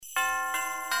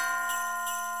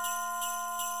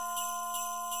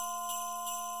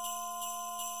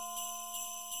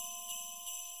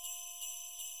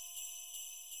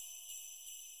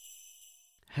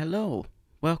Hello,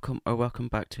 welcome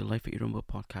back to Life at Your Own Will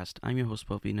podcast. I'm your host,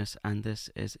 Will Venus, and this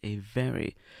is a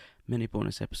very mini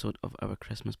bonus episode of our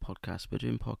Christmas podcast. We're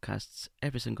doing podcasts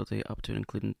every single day up to and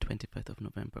including 25th of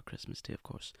November, Christmas Day, of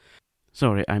course.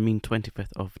 Sorry, I mean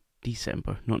 25th of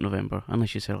December, not November,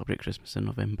 unless you celebrate Christmas in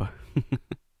November.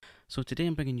 So today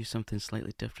I'm bringing you something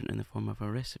slightly different in the form of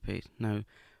a recipe. Now,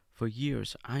 for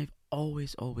years, I've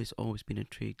always been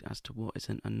intrigued as to what is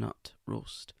in a nut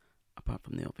roast, apart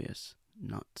from the obvious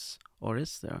nuts, or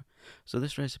is there? So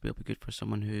this recipe will be good for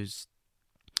someone who's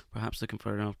perhaps looking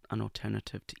for an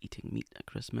alternative to eating meat at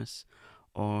Christmas,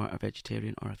 or a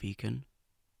vegetarian or a vegan,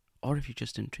 or if you're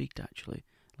just intrigued actually,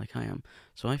 like I am.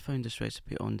 So I found this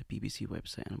recipe on the BBC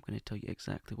website and I'm going to tell you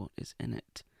exactly what is in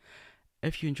it.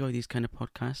 If you enjoy these kind of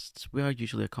podcasts, we are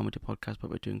usually a comedy podcast,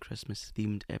 but we're doing Christmas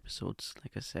themed episodes,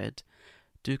 like I said.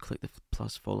 Do click the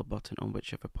plus follow button on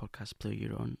whichever podcast player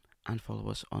you're on, and follow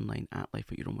us online at Life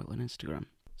at Your Own Will on Instagram.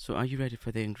 So are you ready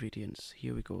for the ingredients?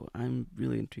 Here we go. I'm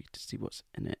really intrigued to see what's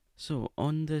in it. So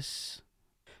on this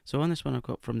one I've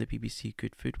got from the BBC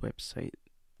Good Food website,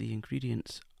 the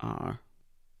ingredients are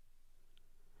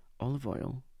olive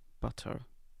oil, butter.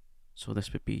 So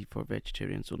this would be for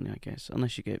vegetarians only, I guess,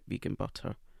 unless you get vegan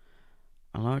butter.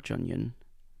 A large onion,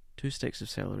 2 sticks of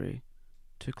celery,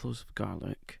 2 cloves of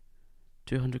garlic,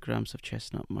 200 grams of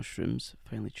chestnut mushrooms,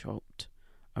 finely chopped,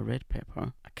 a red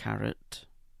pepper, a carrot,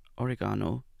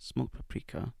 oregano, smoked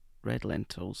paprika, red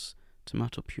lentils,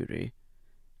 tomato puree,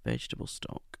 vegetable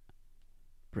stock,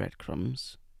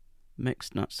 breadcrumbs,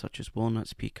 mixed nuts such as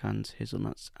walnuts, pecans,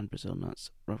 hazelnuts and Brazil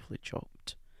nuts, roughly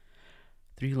chopped,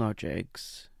 3 large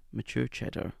eggs, mature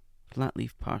cheddar, flat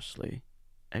leaf parsley,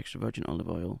 extra virgin olive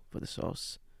oil for the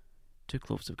sauce, 2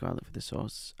 cloves of garlic for the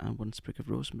sauce, and 1 sprig of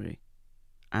rosemary,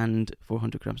 and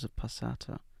 400 grams of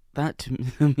passata. That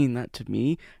to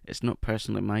me, it's not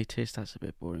personally my taste. That's a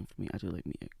bit boring for me. I do like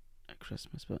meat at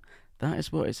Christmas, but that is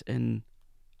what is in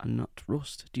a nut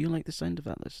roast. Do you like the sound of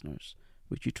that, listeners?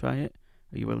 Would you try it?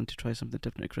 Are you willing to try something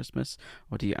different at Christmas,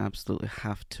 or do you absolutely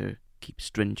have to keep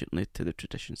stringently to the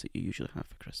traditions that you usually have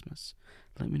for Christmas?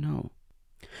 Let me know.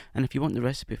 And if you want the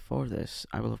recipe for this,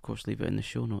 I will of course leave it in the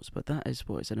show notes, but that is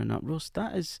what is in a nut roast.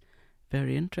 That is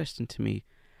very interesting to me.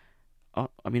 All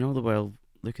the while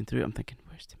looking through it, I'm thinking,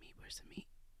 where's the meat?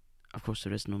 Of course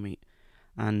there is no meat.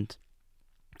 And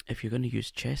if you're going to use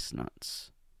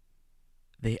chestnuts,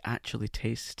 they actually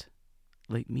taste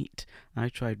like meat. I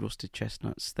tried roasted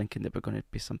chestnuts thinking they were going to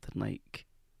be something like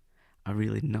a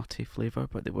really nutty flavour,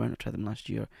 but they weren't. I tried them last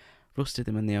year, roasted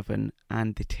them in the oven,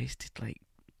 and they tasted like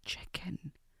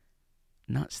chicken.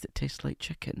 Nuts that taste like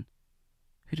chicken.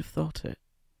 Who'd have thought it?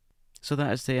 So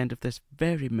that is the end of this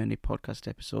very mini podcast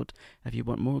episode. If you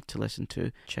want more to listen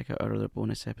to, check out our other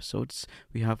bonus episodes.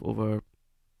 We have over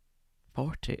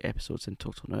 40 episodes in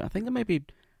total now. I think there may be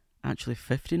actually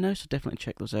 50 now, so definitely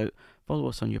check those out. Follow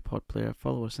us on your pod player.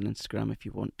 Follow us on Instagram if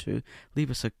you want to.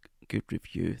 Leave us a good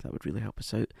review. That would really help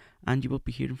us out. And you will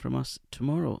be hearing from us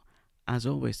tomorrow, as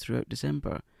always, throughout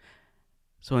December.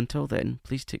 So until then,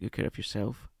 please take good care of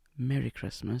yourself. Merry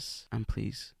Christmas. And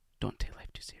please, don't take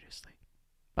life too seriously.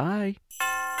 Bye.